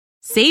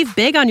Save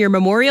big on your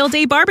Memorial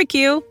Day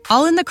barbecue,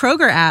 all in the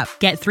Kroger app.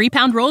 Get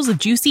 3-pound rolls of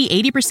juicy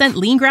 80%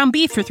 lean ground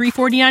beef for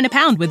 $3.49 a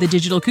pound with a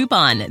digital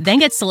coupon. Then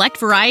get select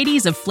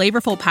varieties of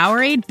flavorful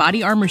Powerade,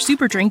 Body Armor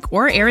Super Drink,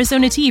 or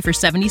Arizona tea for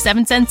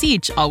 77 cents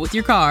each, all with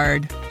your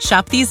card.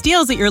 Shop these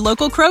deals at your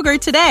local Kroger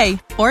today,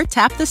 or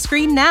tap the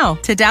screen now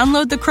to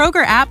download the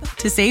Kroger app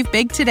to save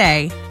big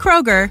today.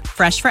 Kroger,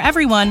 fresh for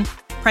everyone.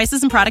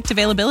 Prices and product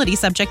availability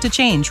subject to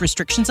change.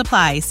 Restrictions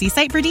apply. See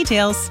site for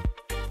details.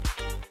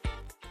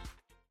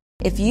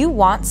 If you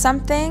want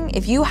something,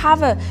 if you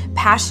have a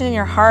passion in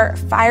your heart,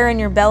 fire in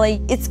your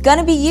belly, it's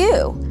gonna be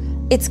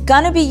you. It's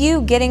gonna be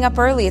you getting up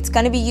early. It's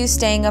gonna be you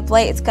staying up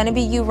late. It's gonna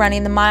be you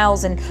running the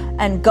miles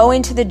and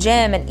going to the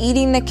gym and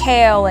eating the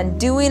kale and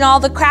doing all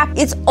the crap.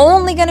 It's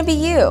only gonna be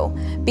you,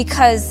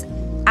 because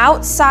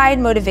outside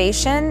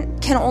motivation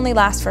can only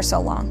last for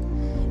so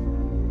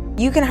long.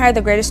 You can hire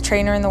the greatest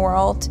trainer in the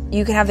world.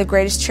 You can have the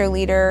greatest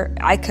cheerleader.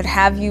 I could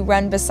have you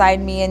run beside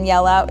me and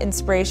yell out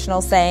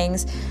inspirational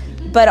sayings.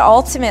 But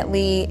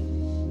ultimately,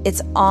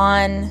 it's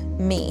on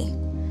me.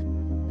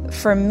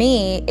 For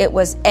me, it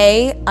was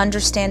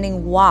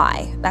understanding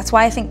why. That's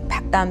why I think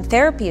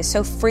therapy is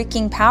so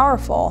freaking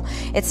powerful.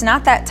 It's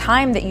not that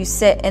time that you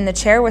sit in the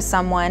chair with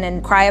someone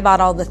and cry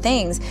about all the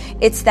things.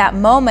 It's that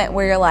moment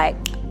where you're like,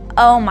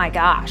 oh my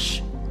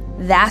gosh,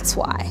 that's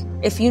why.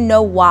 If you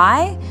know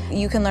why,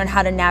 you can learn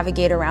how to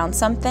navigate around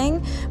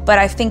something. But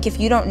I think if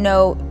you don't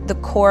know the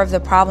core of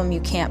the problem,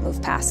 you can't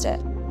move past it.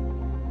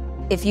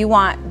 If you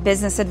want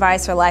business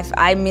advice or life,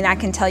 I mean, I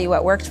can tell you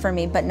what worked for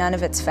me, but none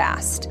of it's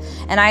fast.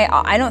 And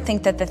I don't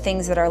think that the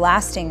things that are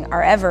lasting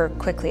are ever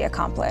quickly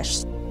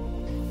accomplished.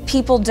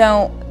 People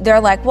they're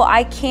like, well,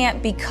 I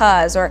can't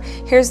because, or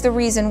here's the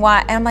reason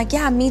why. And I'm like,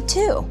 yeah, me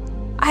too.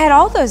 I had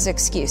all those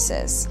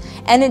excuses.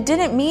 And it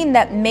didn't mean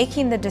that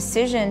making the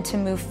decision to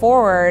move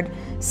forward,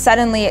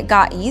 suddenly it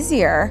got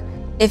easier.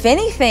 If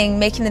anything,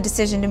 making the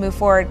decision to move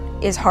forward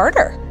is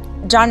harder.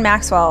 John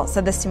Maxwell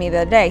said this to me the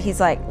other day. He's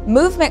like,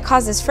 movement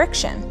causes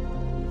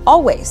friction,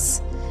 always.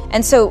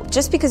 And so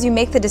just because you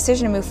make the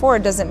decision to move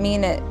forward doesn't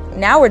mean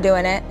now we're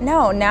doing it.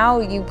 No, now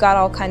you've got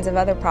all kinds of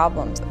other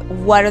problems.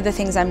 What are the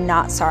things I'm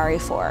not sorry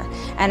for?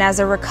 And as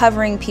a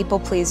recovering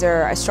people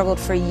pleaser, I struggled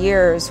for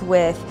years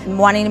with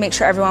wanting to make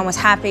sure everyone was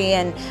happy,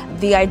 and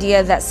the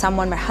idea that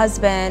someone, my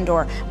husband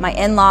or my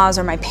in-laws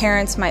or my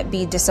parents, might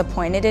be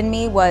disappointed in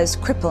me was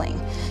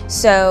crippling.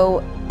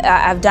 So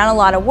I've done a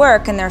lot of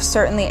work, and there are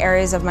certainly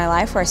areas of my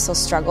life where I still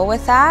struggle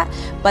with that,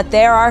 but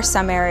there are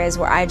some areas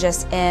where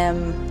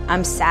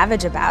I'm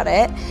savage about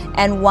it.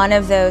 And one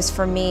of those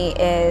for me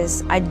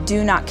is I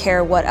do not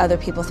care what other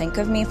people think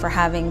of me for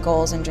having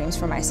goals and dreams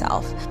for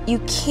myself. You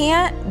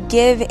can't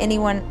give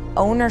anyone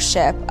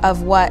ownership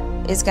of what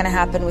is going to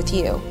happen with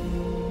you.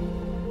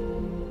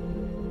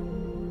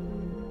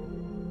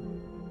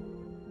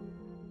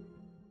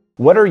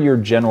 What are your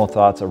general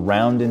thoughts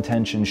around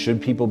intention?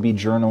 Should people be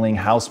journaling?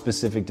 How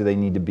specific do they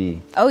need to be?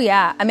 Oh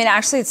yeah. I mean,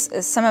 actually,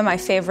 it's some of my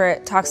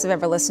favorite talks I've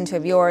ever listened to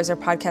of yours, or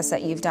podcasts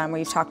that you've done where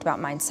you've talked about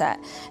mindset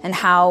and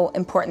how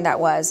important that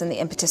was and the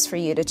impetus for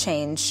you to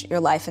change your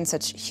life in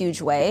such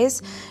huge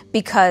ways,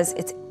 because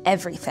it's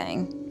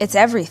everything. It's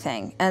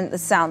everything. And it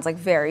sounds like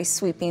very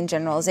sweeping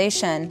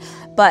generalization,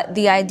 but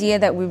the idea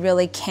that we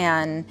really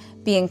can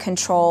be in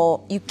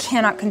control. You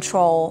cannot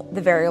control the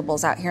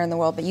variables out here in the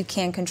world, but you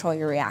can control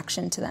your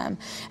reaction to them,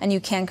 and you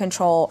can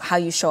control how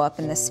you show up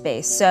in this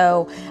space.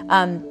 So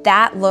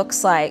that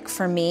looks like,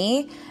 for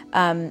me,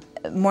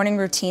 morning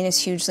routine is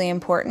hugely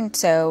important.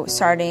 So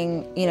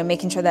starting,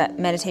 making sure that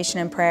meditation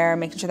and prayer,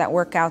 making sure that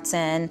workout's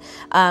in.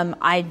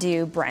 I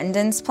do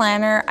Brendan's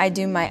planner. I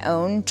do my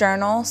own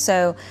journal.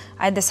 So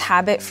I had this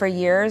habit for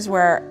years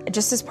where,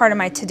 just as part of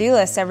my to-do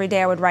list, every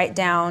day I would write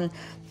down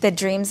the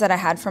dreams that I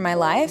had for my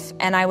life,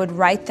 and I would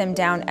write them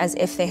down as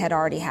if they had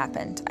already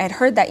happened. I had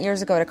heard that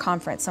years ago at a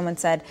conference. Someone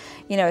said,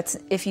 it's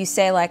if you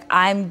say like,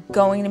 I'm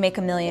going to make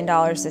 $1 million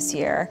this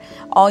year,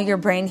 all your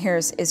brain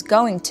hears is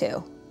going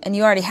to, and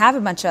you already have a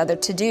bunch of other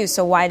to-do,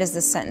 so why does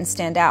this sentence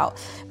stand out?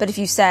 But if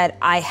you said,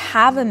 I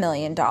have $1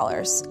 million,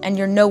 and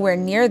you're nowhere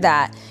near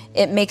that,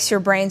 it makes your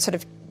brain sort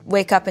of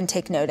wake up and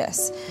take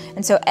notice.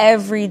 And so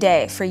every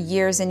day for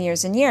years and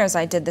years and years,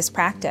 I did this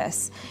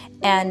practice,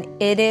 and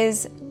it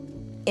is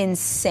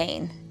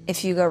insane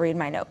if you go read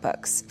my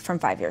notebooks from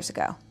 5 years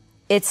ago.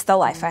 It's the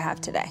life I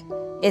have today.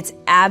 It's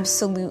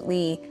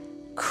absolutely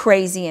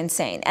crazy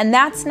insane. And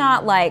that's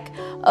not like,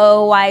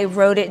 oh, I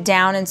wrote it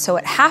down and so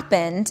it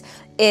happened.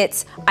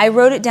 It's, I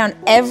wrote it down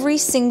every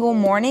single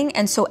morning,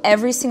 and so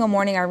every single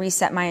morning I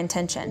reset my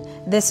intention.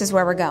 This is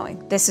where we're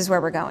going. This is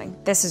where we're going.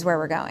 This is where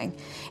we're going.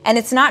 And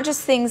it's not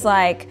just things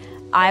like,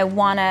 I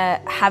want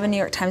to have a New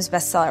York Times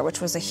bestseller,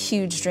 which was a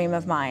huge dream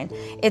of mine.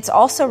 It's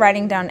also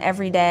writing down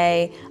every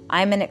day,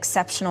 I'm an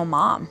exceptional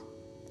mom.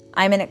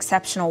 I'm an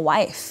exceptional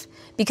wife,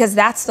 because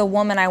that's the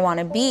woman I want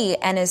to be.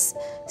 And as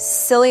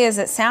silly as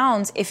it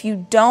sounds, if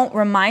you don't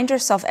remind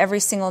yourself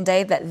every single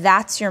day that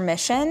that's your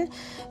mission,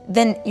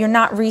 then you're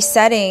not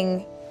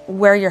resetting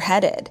where you're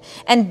headed.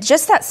 And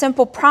just that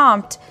simple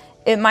prompt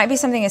It might be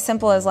something as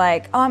simple as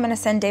like, oh, I'm going to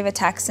send Dave a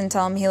text and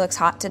tell him he looks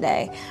hot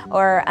today.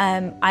 Or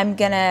I'm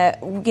going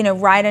to,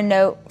 write a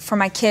note for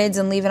my kids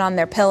and leave it on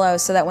their pillow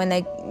so that when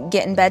they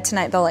get in bed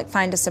tonight, they'll like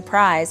find a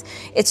surprise.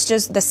 It's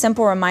just the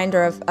simple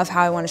reminder of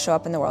how I want to show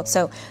up in the world.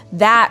 So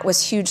that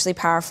was hugely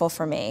powerful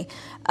for me.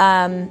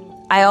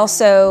 I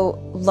also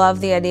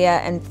love the idea,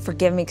 and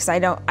forgive me because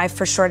I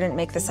for sure didn't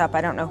make this up.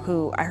 I don't know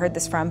who I heard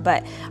this from,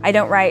 but I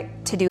don't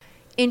write to do.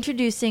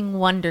 Introducing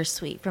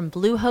Wondersuite from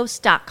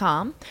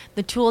Bluehost.com,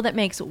 the tool that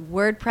makes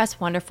WordPress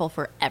wonderful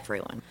for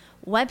everyone.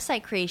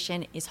 Website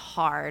creation is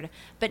hard,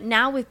 but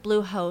now with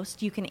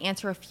Bluehost, you can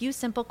answer a few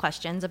simple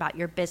questions about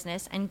your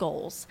business and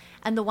goals,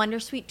 and the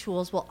Wondersuite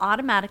tools will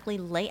automatically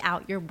lay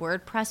out your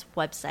WordPress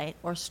website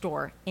or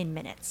store in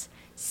minutes.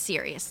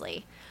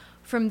 Seriously.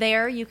 From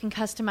there, you can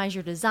customize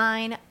your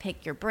design,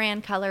 pick your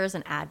brand colors,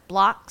 and add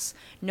blocks.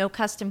 No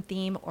custom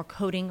theme or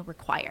coding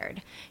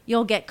required.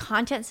 You'll get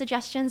content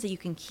suggestions that you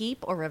can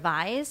keep or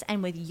revise,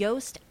 and with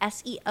Yoast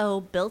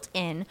SEO built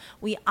in,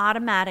 we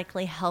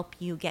automatically help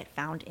you get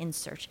found in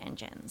search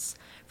engines.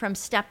 From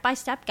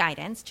step-by-step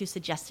guidance to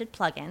suggested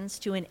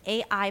plugins to an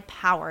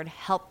AI-powered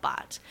help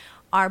bot,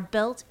 our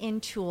built-in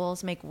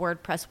tools make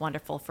WordPress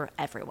wonderful for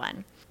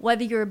everyone.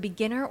 Whether you're a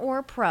beginner or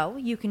a pro,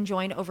 you can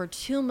join over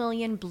 2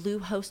 million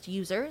Bluehost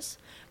users.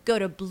 Go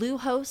to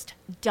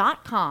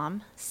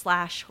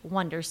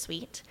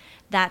bluehost.com/wondersuite.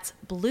 That's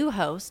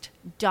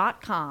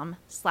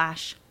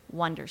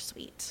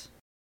bluehost.com/wondersuite.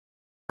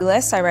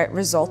 Lists, I write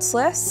results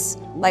lists.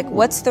 Like,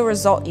 what's the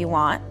result you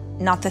want,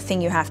 not the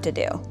thing you have to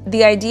do.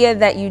 The idea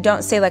that you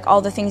don't say like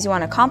all the things you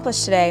want to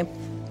accomplish today,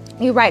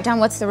 you write down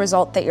what's the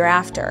result that you're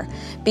after.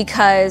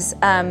 Because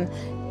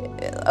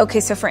okay,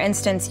 so for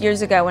instance,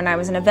 years ago when I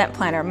was an event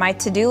planner, my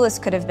to-do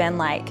list could have been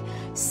like,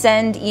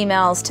 send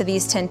emails to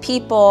these 10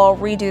 people,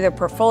 redo their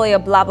portfolio,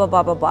 blah, blah,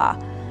 blah, blah, blah.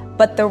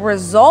 But the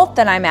result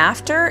that I'm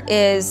after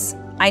is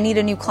I need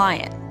a new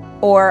client,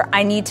 or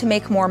I need to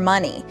make more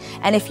money.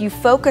 And if you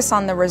focus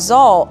on the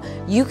result,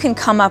 you can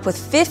come up with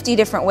 50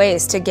 different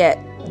ways to get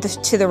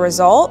to the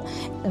result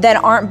that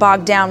aren't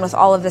bogged down with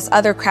all of this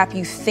other crap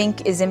you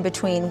think is in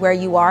between where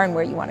you are and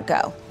where you want to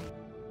go.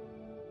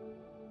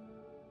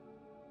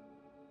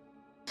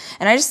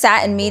 And I just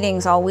sat in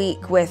meetings all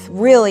week with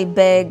really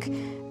big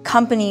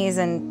companies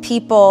and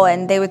people,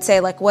 and they would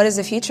say, like, what does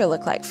the future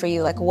look like for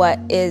you? Like, what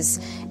is...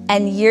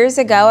 And years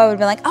ago, I would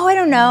be like, oh, I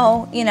don't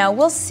know.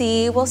 We'll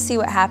see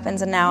what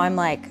happens. And now I'm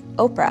like,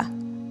 Oprah.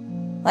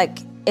 Like,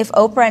 if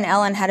Oprah and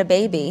Ellen had a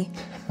baby,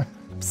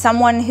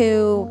 someone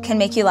who can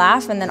make you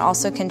laugh and then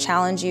also can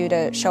challenge you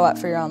to show up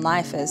for your own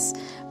life is...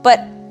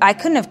 But I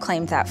couldn't have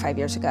claimed that 5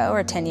 years ago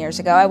or 10 years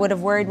ago. I would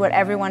have worried what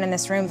everyone in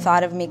this room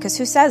thought of me, because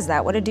who says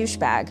that? What a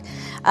douchebag.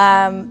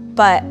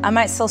 But I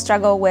might still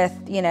struggle with,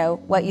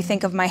 what you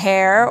think of my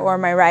hair or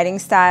my writing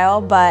style,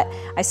 but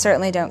I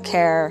certainly don't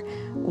care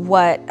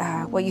what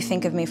you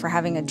think of me for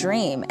having a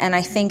dream. And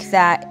I think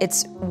that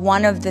it's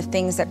one of the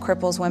things that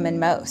cripples women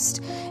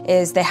most,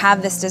 is they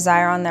have this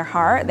desire on their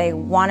heart, they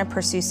want to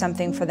pursue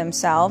something for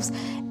themselves,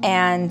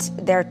 and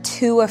they're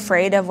too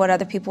afraid of what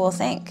other people will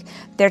think.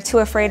 They're too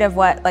afraid of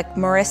what, like,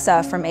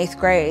 Marissa from 8th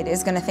grade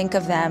is going to think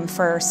of them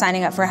for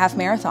signing up for a half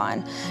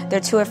marathon. They're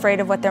too afraid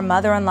of what their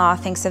mother-in-law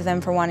thinks of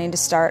them for wanting to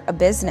start a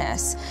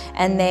business.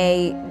 And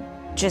they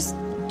just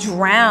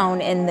drown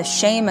in the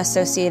shame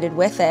associated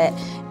with it.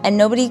 And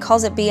nobody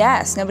calls it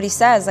BS. Nobody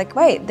says, like,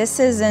 wait,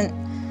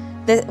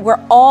 we're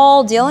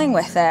all dealing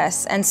with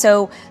this. And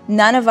so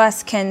none of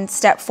us can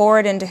step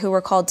forward into who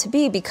we're called to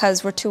be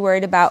because we're too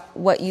worried about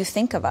what you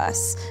think of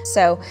us.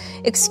 So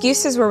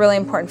excuses were really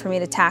important for me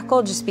to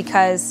tackle, just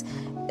because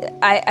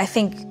I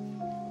think,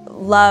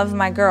 love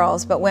my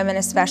girls, but women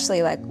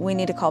especially, like, we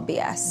need to call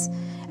BS.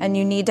 And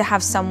you need to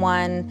have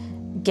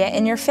someone get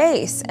in your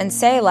face and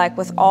say, like,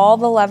 with all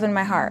the love in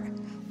my heart,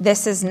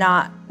 this is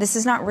not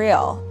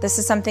real. This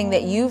is something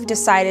that you've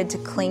decided to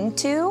cling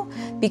to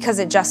because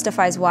it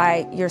justifies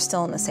why you're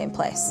still in the same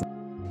place.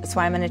 That's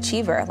why I'm an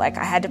achiever. Like,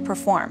 I had to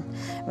perform.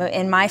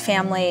 In my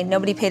family,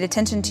 nobody paid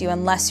attention to you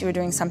unless you were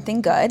doing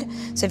something good.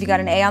 So if you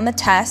got an A on the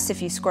test,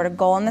 if you scored a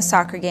goal in the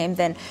soccer game,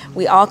 then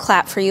we all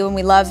clap for you and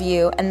we love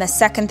you. And the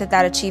second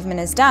that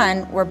achievement is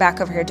done, we're back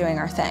over here doing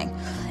our thing.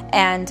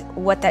 And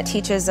what that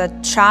teaches a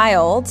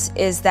child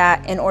is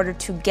that in order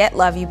to get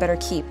love, you better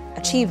keep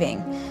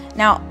achieving.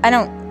 Now, I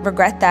don't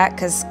regret that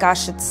because,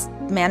 gosh, it's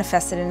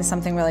manifested into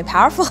something really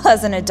powerful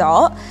as an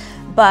adult.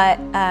 But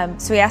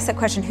so he asked that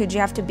question, who'd you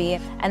have to be?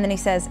 And then he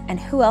says, and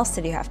who else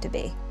did you have to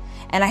be?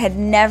 And I had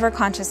never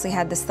consciously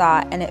had this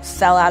thought, and it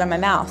fell out of my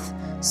mouth,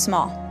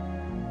 small.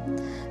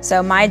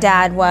 So my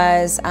dad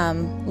was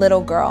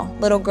little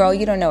girl,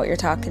 you don't know what you're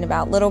talking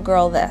about, little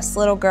girl this,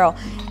 little girl.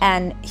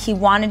 And he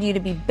wanted you to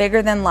be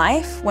bigger than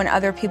life when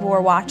other people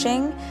were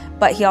watching,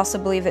 but he also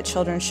believed that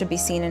children should be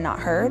seen and not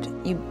heard.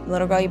 You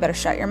little girl, you better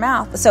shut your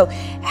mouth. So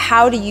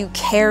how do you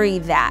carry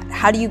that?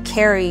 How do you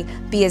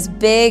be as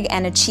big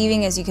and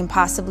achieving as you can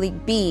possibly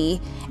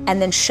be,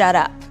 and then shut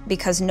up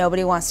because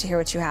nobody wants to hear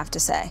what you have to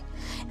say?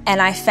 And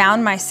I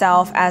found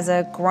myself as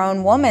a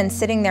grown woman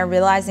sitting there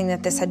realizing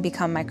that this had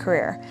become my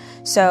career.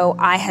 So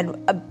I had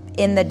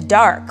in the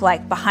dark,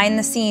 like behind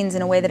the scenes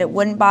in a way that it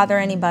wouldn't bother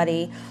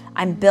anybody.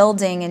 I'm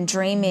building and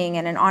dreaming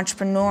and an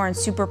entrepreneur and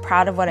super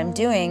proud of what I'm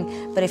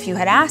doing. But if you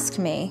had asked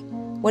me,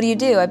 what do you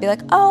do? I'd be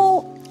like,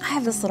 oh, I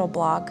have this little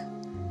blog.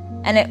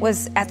 And it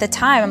was, at the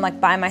time, I'm like,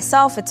 by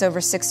myself, it's over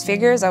 6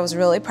 figures. I was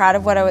really proud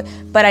of what I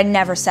would, but I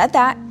never said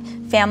that.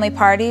 Family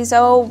parties,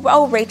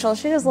 oh, Rachel,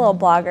 she's just a little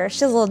blogger.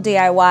 She's a little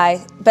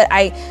DIY. But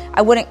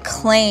I wouldn't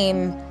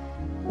claim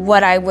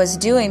what I was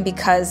doing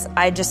because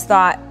I just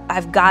thought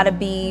I've got to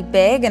be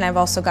big and I've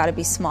also got to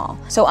be small.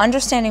 So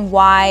understanding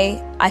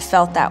why I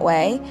felt that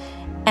way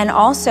and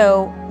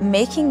also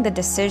making the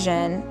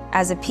decision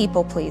as a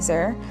people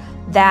pleaser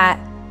that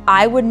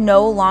I would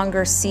no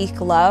longer seek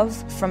love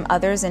from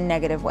others in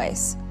negative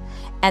ways.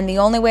 And the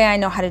only way I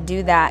know how to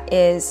do that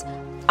is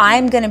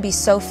I'm going to be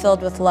so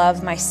filled with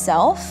love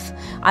myself.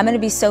 I'm going to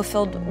be so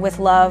filled with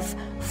love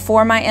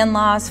for my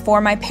in-laws,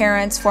 for my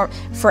parents, for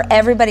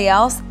everybody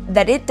else,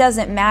 that it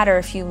doesn't matter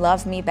if you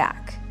love me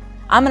back.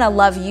 I'm going to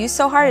love you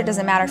so hard, it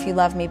doesn't matter if you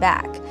love me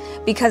back.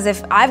 Because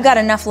if I've got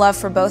enough love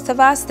for both of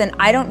us, then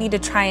I don't need to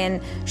try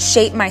and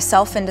shape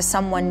myself into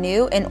someone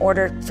new in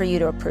order for you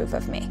to approve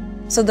of me.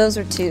 So those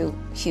are 2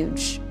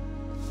 huge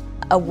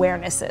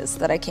awarenesses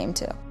that I came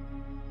to.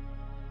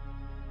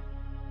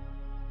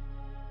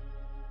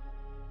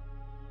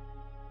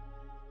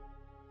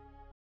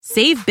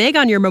 Save big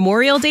on your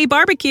Memorial Day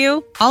barbecue,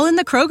 all in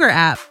the Kroger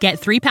app. Get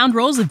 3-pound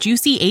rolls of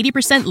juicy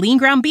 80% lean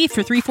ground beef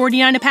for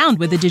 $3.49 a pound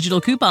with a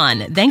digital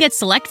coupon. Then get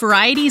select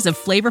varieties of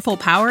flavorful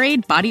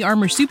Powerade, Body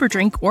Armor Super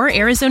Drink, or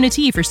Arizona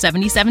tea for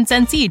 77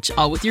 cents each,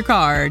 all with your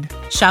card.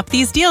 Shop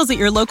these deals at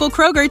your local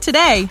Kroger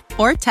today,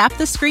 or tap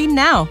the screen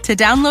now to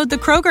download the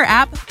Kroger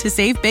app to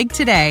save big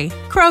today.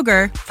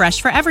 Kroger, fresh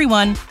for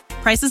everyone.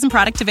 Prices and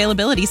product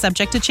availability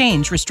subject to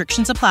change.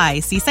 Restrictions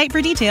apply. See site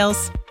for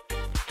details.